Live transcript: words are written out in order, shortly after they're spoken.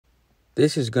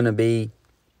This is going to be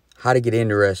how to get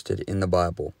interested in the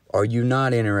Bible. Are you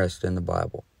not interested in the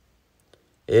Bible?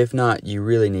 If not, you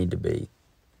really need to be.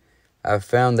 I've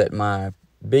found that my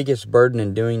biggest burden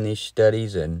in doing these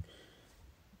studies and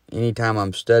anytime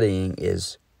I'm studying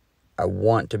is I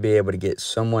want to be able to get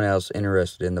someone else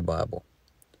interested in the Bible.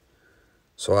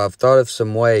 So I've thought of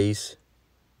some ways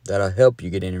that'll help you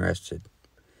get interested.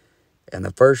 And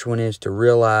the first one is to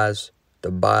realize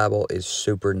the Bible is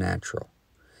supernatural.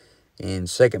 In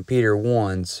 2 Peter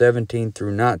 1, 17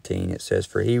 through 19, it says,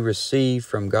 "For he received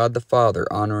from God the Father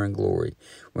honor and glory,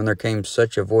 when there came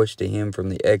such a voice to him from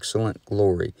the excellent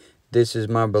glory, This is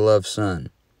my beloved Son,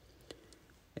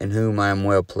 in whom I am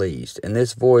well pleased. And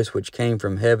this voice which came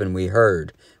from heaven we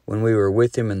heard, when we were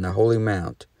with him in the holy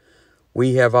mount.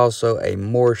 We have also a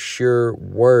more sure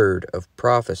word of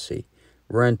prophecy,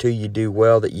 whereunto ye do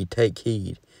well that ye take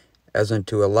heed, as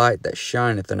unto a light that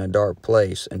shineth in a dark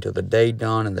place, until the day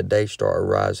dawn and the day star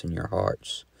arise in your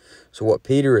hearts." So what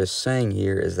Peter is saying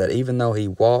here is that even though he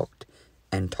walked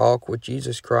and talked with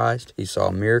Jesus Christ, he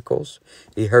saw miracles,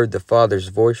 he heard the Father's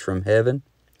voice from heaven,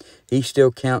 he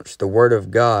still counts the Word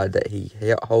of God that he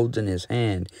holds in his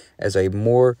hand as a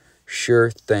more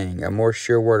sure thing, a more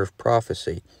sure word of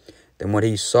prophecy than what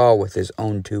he saw with his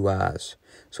own two eyes.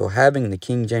 So having the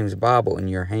King James Bible in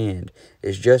your hand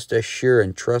is just as sure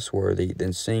and trustworthy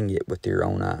than seeing it with your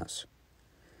own eyes.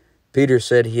 Peter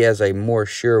said he has a more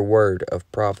sure word of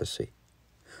prophecy.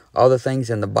 All the things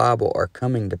in the Bible are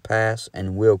coming to pass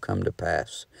and will come to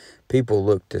pass. People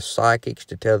look to psychics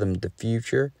to tell them the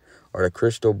future, or to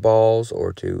crystal balls,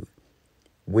 or to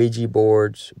Ouija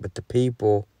boards, but the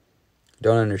people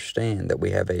don't understand that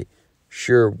we have a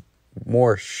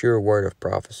more sure word of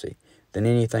prophecy than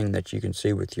anything that you can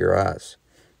see with your eyes,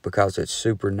 because it's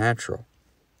supernatural.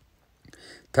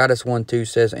 Titus 1:2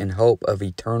 says, "In hope of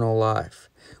eternal life,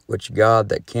 which God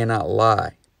that cannot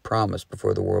lie promised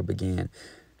before the world began."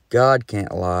 God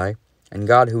can't lie, and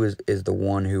God who is the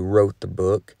one who wrote the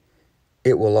book,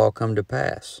 it will all come to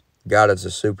pass. God is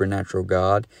a supernatural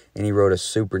God, and he wrote a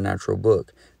supernatural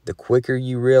book. The quicker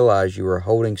you realize you are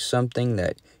holding something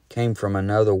that came from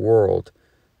another world,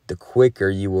 the quicker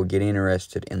you will get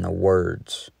interested in the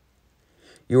words.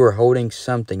 You are holding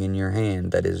something in your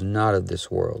hand that is not of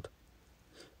this world.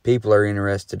 People are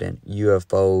interested in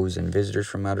UFOs and visitors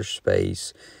from outer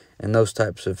space and those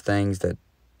types of things that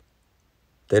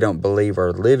they don't believe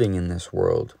are living in this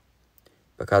world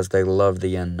because they love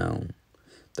the unknown.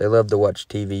 They love to watch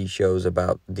TV shows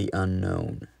about the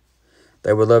unknown.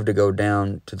 They would love to go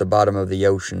down to the bottom of the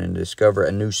ocean and discover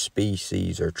a new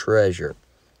species or treasure.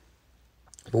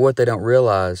 But what they don't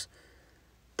realize,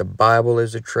 the Bible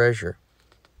is a treasure.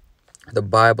 The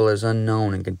Bible is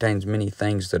unknown and contains many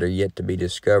things that are yet to be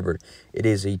discovered. It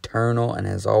is eternal and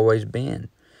has always been.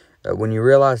 When you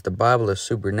realize the Bible is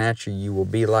supernatural, you will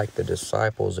be like the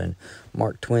disciples in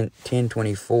Mark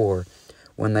 10:24,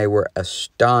 when they were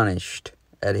astonished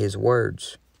at his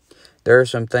words. There are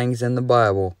some things in the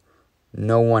Bible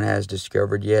no one has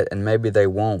discovered yet, and maybe they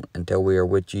won't until we are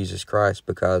with Jesus Christ,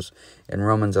 because in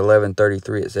Romans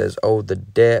 11:33 it says, "Oh, the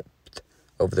depth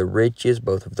of the riches,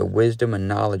 both of the wisdom and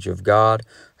knowledge of God,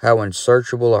 how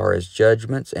unsearchable are his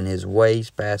judgments, and his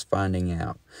ways past finding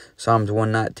out." Psalms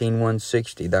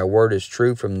 119:160, "Thy word is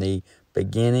true from the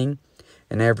beginning,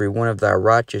 and every one of thy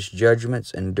righteous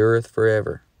judgments endureth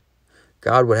forever."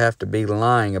 God would have to be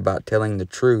lying about telling the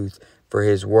truth for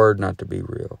his word not to be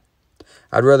real.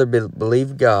 I'd rather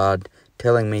believe God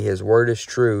telling me his word is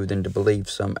true than to believe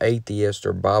some atheist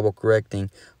or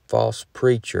Bible-correcting false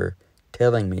preacher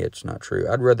telling me it's not true.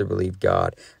 I'd rather believe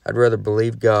God. I'd rather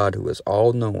believe God, who is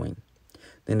all-knowing,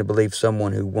 than to believe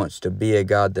someone who wants to be a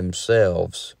God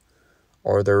themselves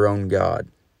or their own God.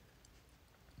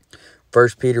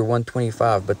 1 Peter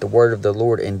 1:25, "But the word of the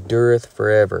Lord endureth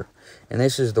forever. And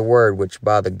this is the word which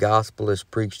by the gospel is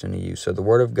preached unto you." So the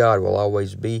word of God will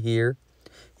always be here.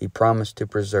 He promised to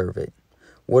preserve it.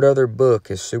 What other book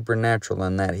is supernatural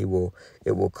than that? It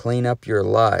will clean up your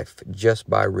life just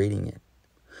by reading it.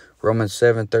 Romans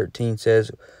 7:13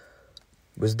 says,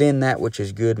 "Was then that which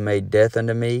is good made death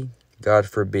unto me? God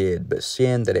forbid. But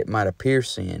sin, that it might appear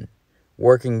sin,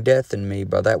 working death in me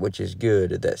by that which is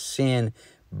good, that sin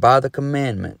by the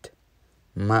commandment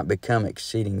might become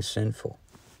exceeding sinful."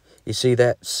 You see,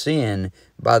 that sin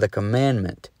by the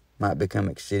commandment might become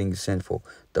exceeding sinful.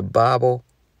 The Bible,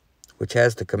 which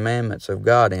has the commandments of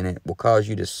God in it, will cause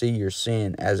you to see your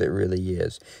sin as it really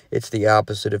is. It's the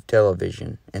opposite of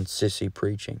television and sissy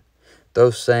preaching.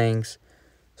 Those things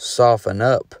soften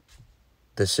up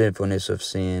the sinfulness of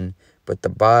sin, but the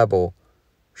Bible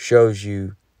shows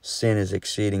you sin is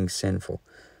exceeding sinful.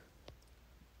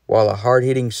 While a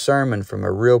hard-hitting sermon from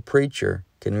a real preacher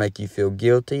can make you feel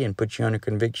guilty and put you under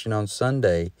conviction on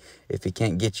Sunday, if he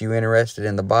can't get you interested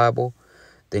in the Bible,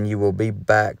 then you will be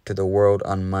back to the world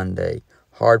on Monday.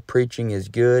 Hard preaching is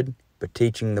good, but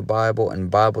teaching the Bible and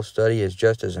Bible study is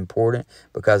just as important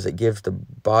because it gives the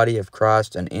body of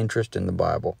Christ an interest in the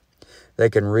Bible. They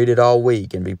can read it all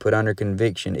week and be put under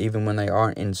conviction even when they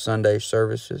aren't in Sunday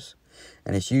services.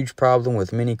 And a huge problem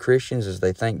with many Christians is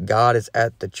they think God is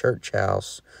at the church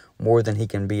house more than he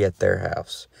can be at their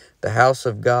house. The house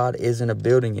of God isn't a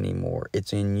building anymore.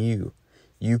 It's in you.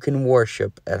 You can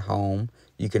worship at home.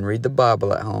 You can read the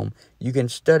Bible at home. You can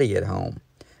study at home.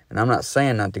 And I'm not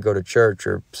saying not to go to church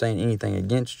or saying anything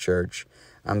against church.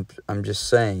 I'm just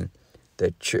saying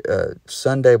that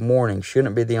Sunday morning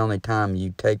shouldn't be the only time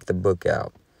you take the book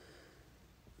out.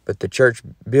 But the church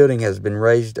building has been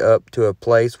raised up to a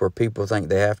place where people think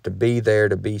they have to be there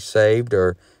to be saved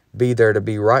or be there to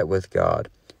be right with God.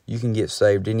 You can get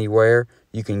saved anywhere.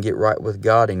 You can get right with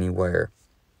God anywhere.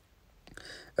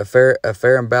 A fair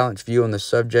and balanced view on the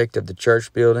subject of the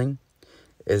church building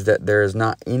is that there is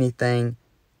not anything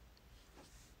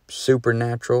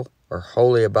supernatural or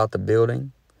holy about the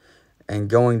building, and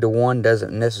going to one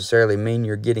doesn't necessarily mean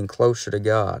you're getting closer to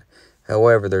God.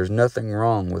 However, there's nothing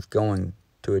wrong with going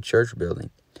to a church building.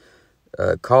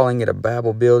 Calling it a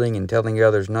Bible building and telling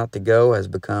others not to go has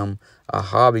become a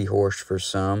hobby horse for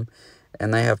some,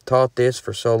 and they have taught this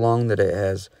for so long that it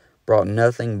has brought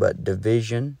nothing but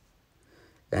division,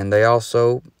 and they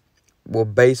also will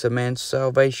base a man's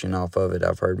salvation off of it,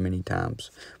 I've heard many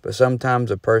times. But sometimes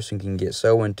a person can get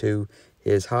so into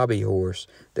his hobby horse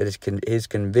that his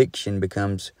conviction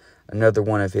becomes another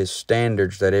one of his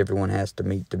standards that everyone has to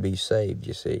meet to be saved,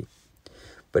 you see.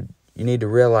 But you need to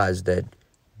realize that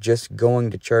just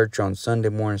going to church on Sunday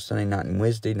morning, Sunday night, and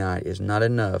Wednesday night is not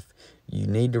enough. You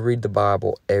need to read the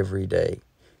Bible every day.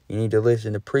 You need to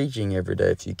listen to preaching every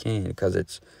day if you can, because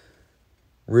it's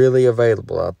really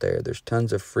available out there. There's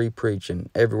tons of free preaching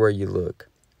everywhere you look.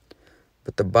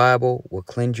 But the Bible will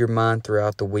cleanse your mind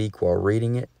throughout the week while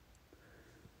reading it.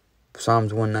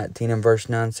 Psalms 119 and verse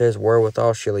 9 says,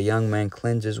 "Wherewithal shall a young man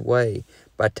cleanse his way?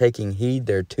 By taking heed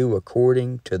thereto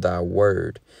according to thy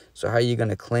word." So how are you going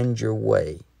to cleanse your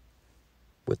way?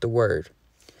 With the word.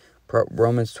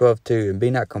 Romans 12:2, "And be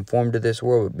not conformed to this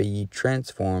world, but be ye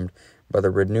transformed by the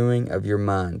renewing of your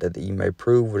mind, that ye may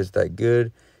prove what is that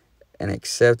good and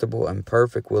acceptable and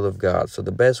perfect will of God." So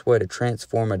the best way to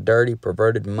transform a dirty,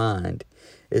 perverted mind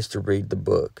is to read the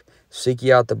book. Seek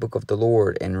ye out the book of the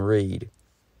Lord and read.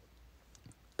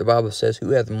 The Bible says,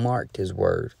 "Who hath marked his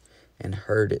word and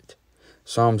heard it?"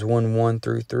 Psalms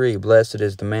 1:1-3, "Blessed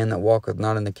is the man that walketh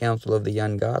not in the counsel of the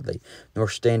ungodly, nor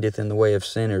standeth in the way of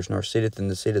sinners, nor sitteth in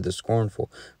the seat of the scornful.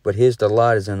 But his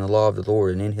delight is in the law of the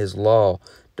Lord, and in his law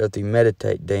doth he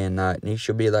meditate day and night. And he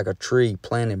shall be like a tree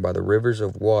planted by the rivers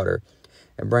of water,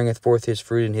 and bringeth forth his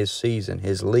fruit in his season.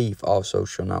 His leaf also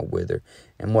shall not wither,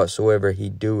 and whatsoever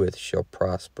he doeth shall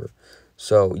prosper."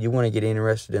 So you want to get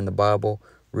interested in the Bible,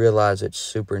 realize it's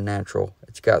supernatural.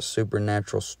 It's got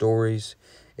supernatural stories.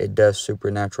 It does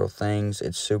supernatural things.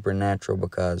 It's supernatural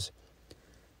because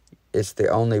it's the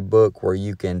only book where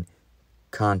you can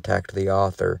contact the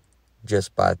author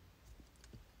just by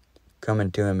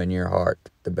coming to him in your heart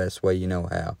the best way you know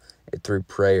how, through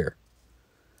prayer.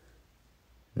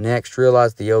 Next,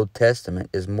 realize the Old Testament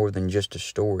is more than just a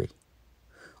story.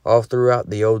 All throughout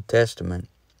the Old Testament,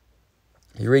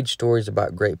 you read stories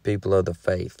about great people of the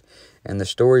faith, and the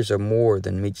stories are more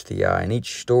than meets the eye. In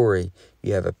each story,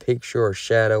 you have a picture or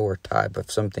shadow or type of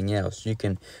something else. You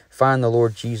can find the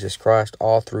Lord Jesus Christ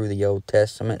all through the Old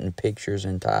Testament in pictures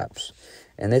and types.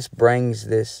 And bring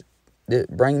this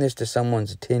to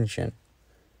someone's attention.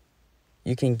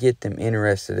 You can get them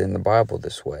interested in the Bible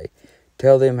this way.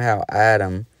 Tell them how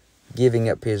Adam, giving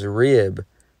up his rib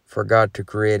for God to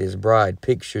create his bride,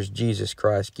 pictures Jesus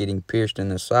Christ getting pierced in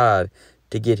the side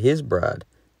to get his bride.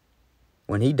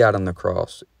 When he died on the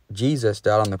cross, Jesus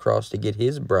died on the cross to get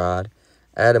his bride.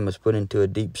 Adam was put into a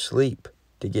deep sleep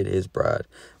to get his bride.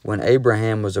 When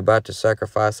Abraham was about to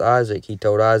sacrifice Isaac, he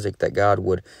told Isaac that God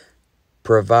would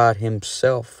provide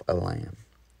himself a lamb.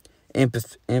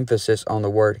 Emphasis on the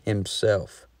word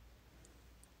himself.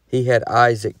 He had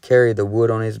Isaac carry the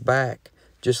wood on his back,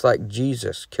 just like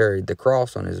Jesus carried the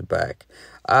cross on his back.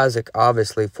 Isaac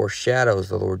obviously foreshadows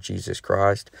the Lord Jesus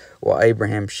Christ, while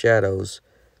Abraham shows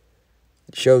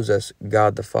us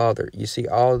God the Father. You see,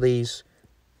 all these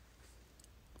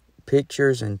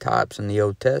pictures and types in the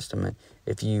Old Testament,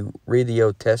 if you read the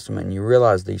Old Testament and you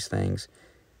realize these things,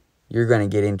 you're going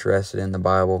to get interested in the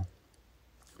Bible.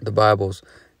 The Bible's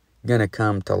going to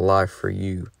come to life for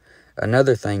you.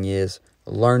 Another thing is,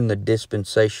 learn the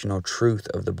dispensational truth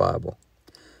of the Bible.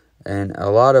 And a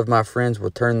lot of my friends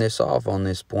will turn this off on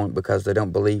this point because they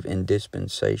don't believe in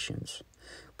dispensations.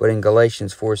 But in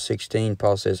Galatians 4:16,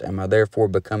 Paul says, "Am I therefore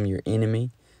become your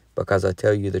enemy because I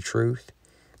tell you the truth?"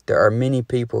 There are many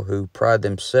people who pride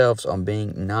themselves on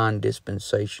being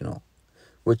non-dispensational,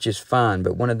 which is fine.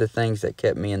 But one of the things that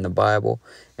kept me in the Bible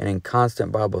and in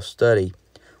constant Bible study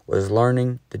was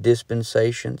learning the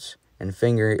dispensations and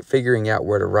figuring out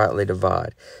where to rightly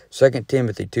divide. 2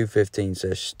 Timothy 2:15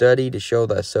 says, "Study to show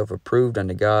thyself approved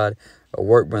unto God, a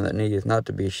workman that needeth not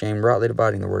to be ashamed, rightly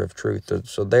dividing the word of truth."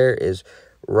 So there is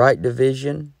right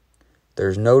division,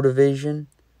 there's no division,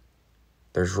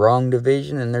 there's wrong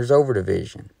division, and there's over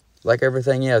division. Like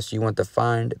everything else, you want to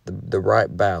find the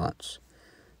right balance,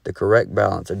 the correct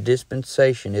balance. A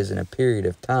dispensation isn't a period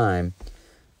of time.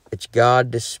 It's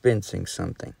God dispensing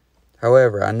something.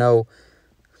 However, I know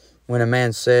when a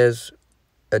man says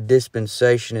a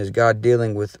dispensation is God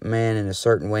dealing with man in a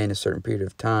certain way in a certain period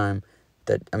of time,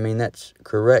 that's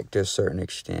correct to a certain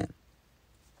extent.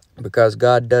 Because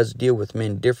God does deal with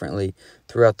men differently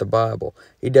throughout the Bible.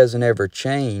 He doesn't ever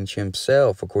change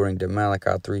himself according to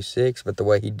Malachi 3:6, but the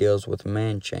way he deals with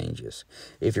man changes.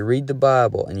 If you read the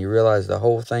Bible and you realize the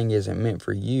whole thing isn't meant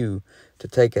for you to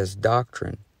take as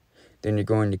doctrine, then you're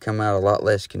going to come out a lot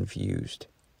less confused.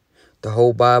 The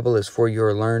whole Bible is for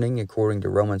your learning according to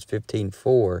Romans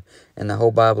 15:4, and the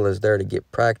whole Bible is there to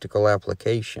get practical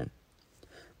application.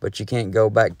 But you can't go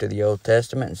back to the Old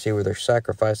Testament and see where they're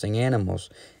sacrificing animals,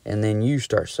 and then you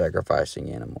start sacrificing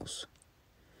animals.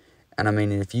 And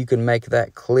if you can make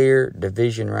that clear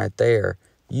division right there,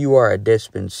 you are a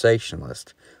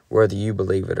dispensationalist, whether you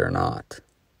believe it or not.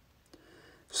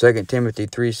 2 Timothy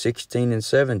 3:16 and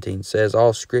 17 says,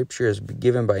 "All Scripture is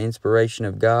given by inspiration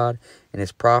of God, and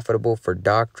is profitable for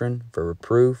doctrine, for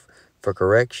reproof, for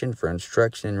correction, for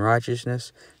instruction in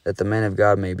righteousness, that the man of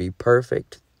God may be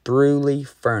perfect, thoroughly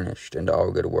furnished unto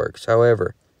all good works."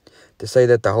 However, to say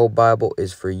that the whole Bible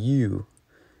is for you,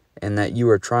 and that you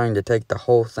are trying to take the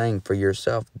whole thing for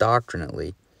yourself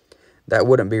doctrinally, that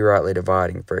wouldn't be rightly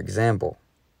dividing. For example,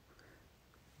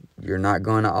 you're not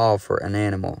going to offer an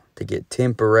animal to get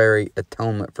temporary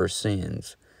atonement for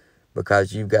sins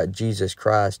because you've got Jesus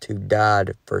Christ who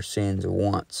died for sins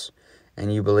once,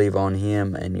 and you believe on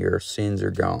him and your sins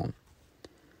are gone.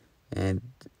 And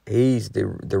he's the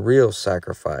real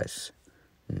sacrifice.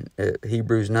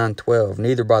 Hebrews 9:12,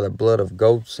 "Neither by the blood of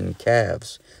goats and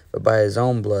calves, but by his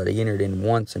own blood he entered in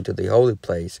once into the holy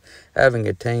place, having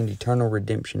attained eternal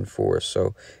redemption for us."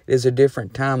 So it is a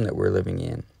different time that we're living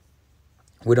in.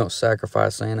 We don't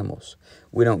sacrifice animals.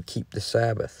 We don't keep the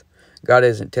Sabbath. God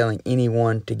isn't telling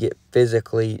anyone to get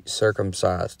physically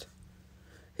circumcised.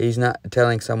 He's not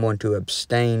telling someone to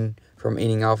abstain from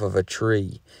eating off of a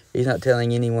tree. He's not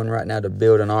telling anyone right now to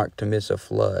build an ark to miss a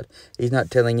flood. He's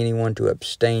not telling anyone to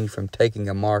abstain from taking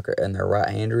a marker in their right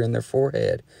hand or in their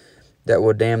forehead that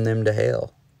will damn them to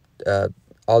hell.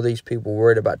 All these people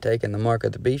worried about taking the mark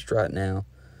of the beast right now,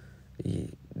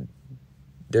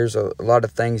 there's a lot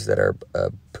of things that are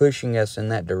pushing us in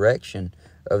that direction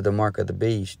of the mark of the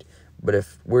beast. But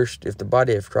if the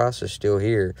body of Christ is still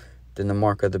here, then the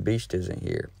mark of the beast isn't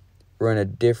here. We're in a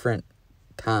different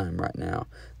time right now.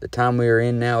 The time we are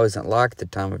in now isn't like the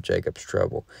time of Jacob's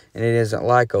trouble, and it isn't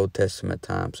like Old Testament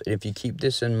times. And if you keep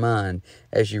this in mind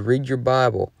as you read your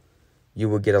Bible, you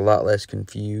will get a lot less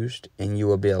confused, and you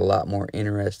will be a lot more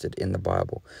interested in the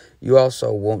Bible. You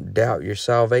also won't doubt your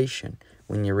salvation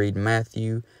when you read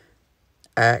Matthew,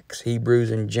 Acts,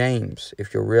 Hebrews, and James,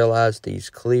 if you'll realize these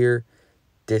clear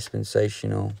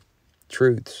dispensational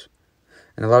truths.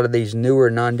 And a lot of these newer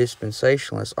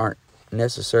non-dispensationalists aren't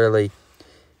necessarily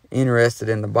interested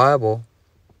in the Bible,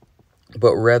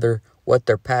 but rather what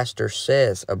their pastor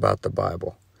says about the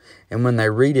Bible. And when they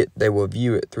read it, they will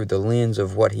view it through the lens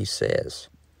of what he says.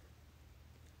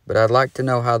 But I'd like to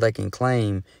know how they can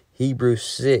claim Hebrews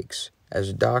 6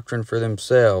 as doctrine for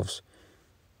themselves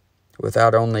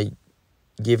without only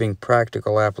giving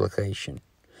practical application.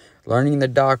 Learning the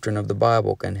doctrine of the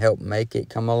Bible can help make it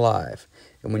come alive.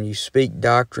 And when you speak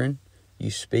doctrine, you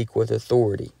speak with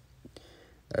authority.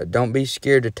 Don't be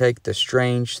scared to take the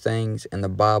strange things in the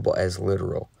Bible as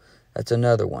literal. That's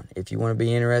another one. If you want to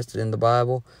be interested in the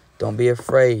Bible, don't be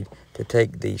afraid to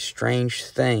take these strange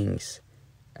things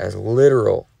as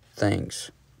literal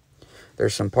things.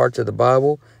 There's some parts of the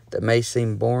Bible that may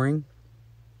seem boring.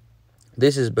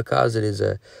 This is because it is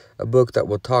a book that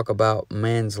will talk about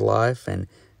man's life, and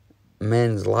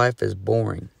man's life is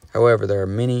boring. However, there are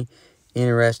many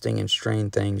interesting and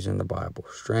strange things in the Bible.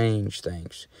 Strange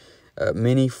things.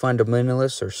 Many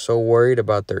fundamentalists are so worried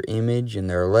about their image and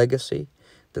their legacy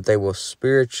that they will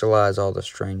spiritualize all the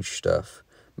strange stuff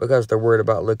because they're worried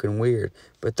about looking weird.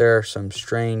 But there are some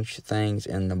strange things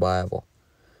in the Bible.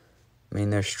 I mean,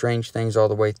 there's strange things all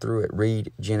the way through it.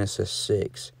 Read Genesis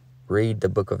 6. Read the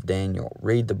book of Daniel.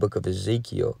 Read the book of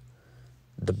Ezekiel.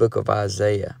 The book of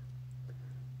Isaiah.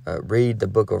 Read the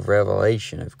book of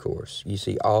Revelation, of course. You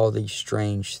see all these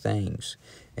strange things.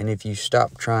 And if you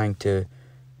stop trying to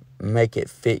make it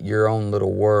fit your own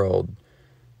little world,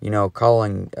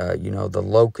 calling, the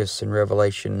locusts in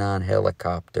Revelation 9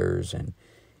 helicopters, and,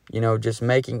 just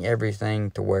making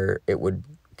everything to where it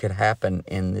could happen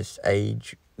in this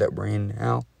age that we're in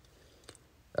now,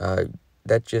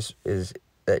 that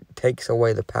takes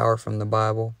away the power from the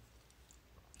Bible.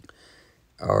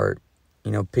 Or,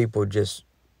 people just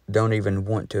don't even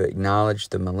want to acknowledge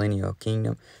the millennial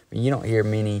kingdom. I mean, you don't hear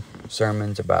many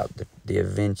sermons about the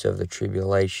events of the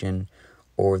tribulation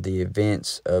or the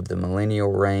events of the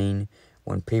millennial reign,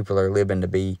 when people are living to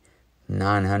be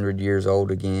 900 years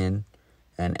old again,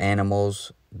 and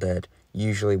animals that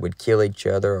usually would kill each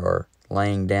other are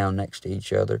laying down next to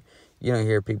each other. You don't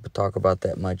hear people talk about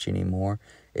that much anymore.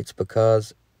 It's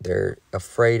because they're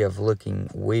afraid of looking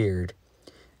weird.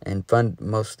 And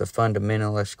most of the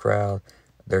fundamentalist crowd,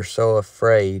 they're so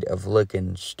afraid of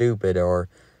looking stupid or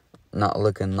not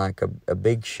looking like a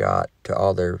big shot to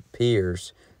all their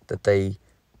peers that they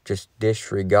just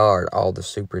disregard all the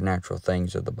supernatural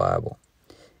things of the Bible.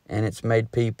 And it's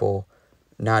made people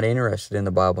not interested in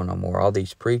the Bible no more. All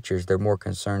these preachers, they're more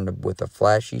concerned with a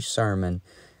flashy sermon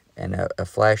and a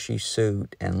flashy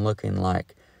suit and looking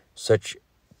like such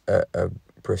a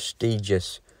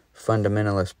prestigious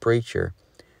fundamentalist preacher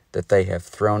that they have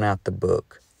thrown out the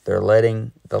book. They're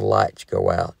letting the lights go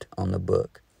out on the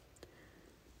book.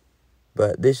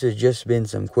 But this has just been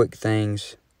some quick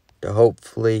things to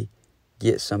hopefully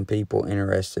get some people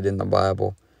interested in the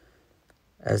Bible.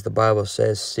 As the Bible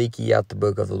says, seek ye out the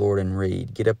book of the Lord and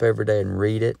read. Get up every day and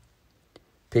read it.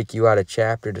 Pick you out a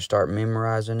chapter to start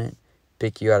memorizing it.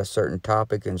 Pick you out a certain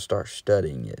topic and start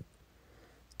studying it.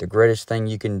 The greatest thing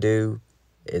you can do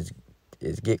is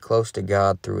get close to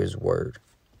God through His Word.